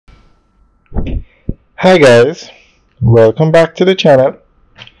Hi guys, welcome back to the channel.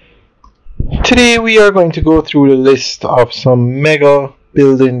 Today we are going to go through the list of some mega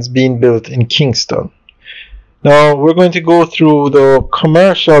buildings being built in Kingston. Now we're going to go through the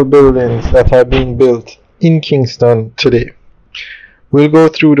commercial buildings that are being built in Kingston today. We'll go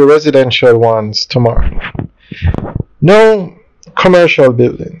through the residential ones tomorrow. Now, commercial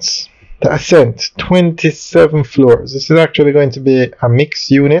buildings. The Ascent, 27 floors. This is actually going to be a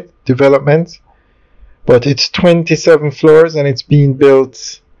mixed unit development, but it's 27 floors and it's being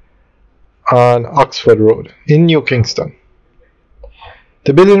built on Oxford Road in New Kingston.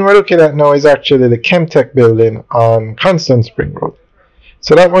 The building we're looking at now is actually the Chemtech building on Constant Spring Road.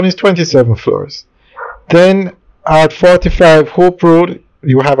 So that one is 27 floors. Then at 45 Hope Road,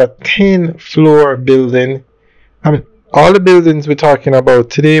 you have a 10-floor building. All the buildings we're talking about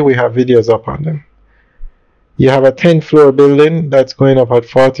today, we have videos up on them. You have a 10-floor building that's going up at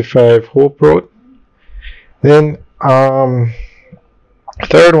 45 Hope Road. Then third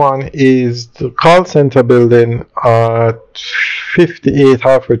one is the call center building at 58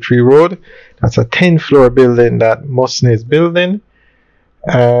 Halfway Tree Road. That's a 10-floor building that Musney is building,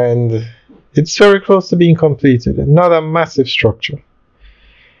 and it's very close to being completed. Not a massive structure.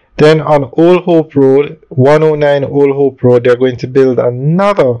 Then on Old Hope Road, 109 Old Hope Road, they're going to build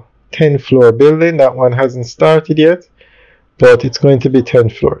another 10-floor building. That one hasn't started yet, but it's going to be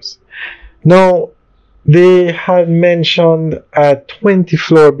 10 floors. Now, they had mentioned a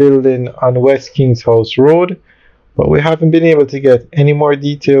 20-floor building on West Kings House Road, but we haven't been able to get any more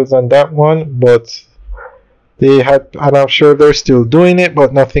details on that one. But they had, and I'm sure they're still doing it,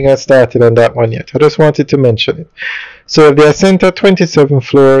 but nothing has started on that one yet. I just wanted to mention it. So the Ascent at 27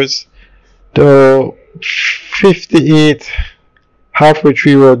 floors, the 58 Halfway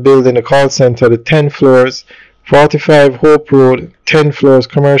Tree Road building, the call center, the 10 floors, 45 Hope Road, 10 floors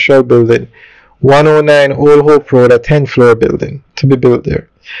commercial building, 109 Old Hope Road, a 10-floor building to be built there.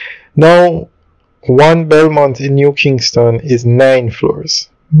 Now, One Belmont in New Kingston is 9 floors.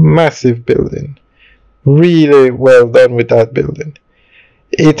 Massive building. Really well done with that building.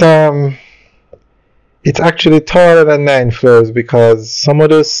 It's actually taller than 9 floors because some of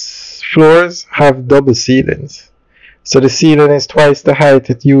those floors have double ceilings. So the ceiling is twice the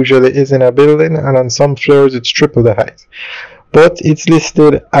height it usually is in a building, and on some floors it's triple the height. But it's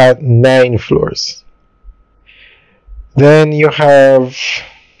listed at 9 floors. Then you have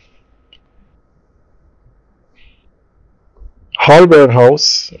Holborn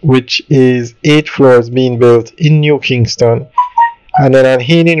House, which is 8 floors being built in New Kingston. And then on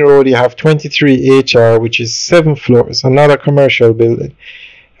Haining Road, you have 23 HR, which is 7 floors, another commercial building.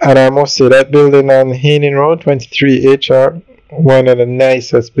 And I must say that building on Haining Road, 23 HR, one of the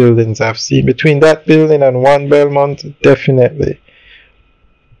nicest buildings I've seen. Between that building and One Belmont, definitely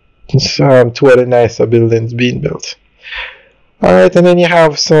two of the nicer buildings being built. Alright, and then you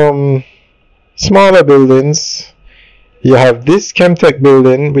have some smaller buildings. You have this Chemtech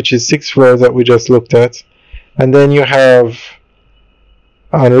building, which is 6 floors that we just looked at. And then you have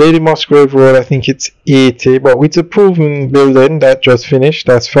on Lady Musgrave Road, I think it's 80, but it's a proven building that just finished.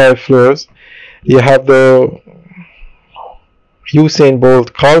 That's 5 floors. You have the Usain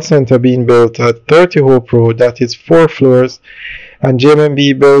Bolt call center being built at 30 Hope Road. That is 4 floors. And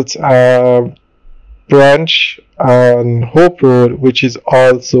JMB built a branch on Hope Road, which is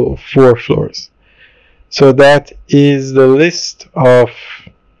also 4 floors. So that is the list of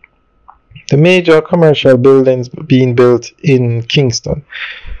the major commercial buildings being built in Kingston.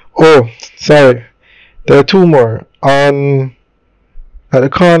 Oh, sorry, there are 2 more. At the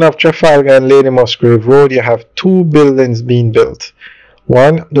corner of Trafalgar and Lady Musgrave Road, you have 2 buildings being built.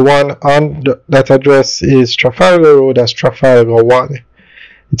 The one on that address is Trafalgar Road, that's Trafalgar 1.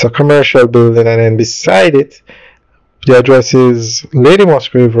 It's a commercial building, and then beside it, the address is Lady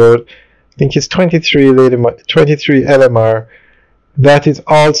Musgrave Road. I think it's 23 LMR. That is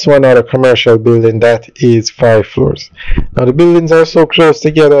also another commercial building that is 5 floors. Now the buildings are so close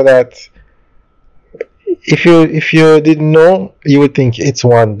together that if you didn't know, you would think it's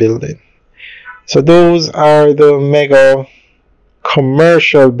one building. So those are the mega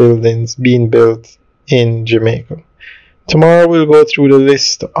commercial buildings being built in Jamaica. Tomorrow we'll go through the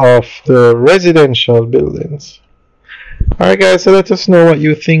list of the residential buildings. Alright guys, so let us know what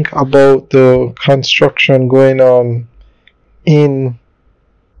you think about the construction going on in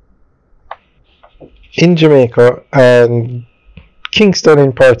Jamaica and Kingston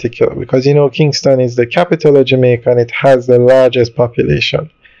in particular, because you know Kingston is the capital of Jamaica and it has the largest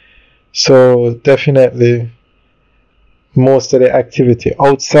population. So definitely most of the activity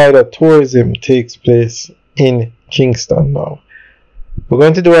outside of tourism takes place in Kingston now. We're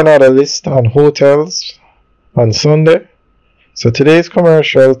going to do another list on hotels on Sunday. So today is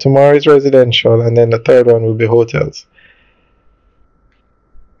commercial, tomorrow is residential, and then the third one will be hotels.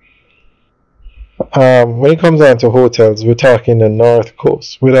 When it comes down to hotels, we're talking the North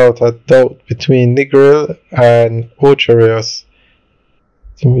Coast, without a doubt. Between Negril and Ocho Rios,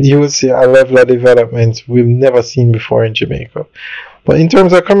 you will see a level of development we've never seen before in Jamaica. But in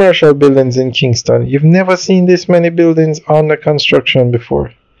terms of commercial buildings in Kingston, you've never seen this many buildings under construction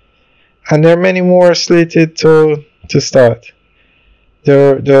before. And there are many more slated to start.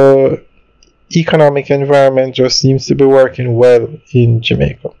 The economic environment just seems to be working well in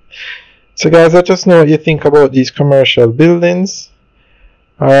Jamaica. So guys, let us know what you think about these commercial buildings.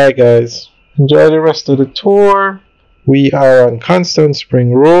 Alright guys, enjoy the rest of the tour. We are on Constant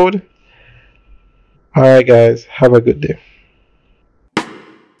Spring Road. Alright guys, have a good day.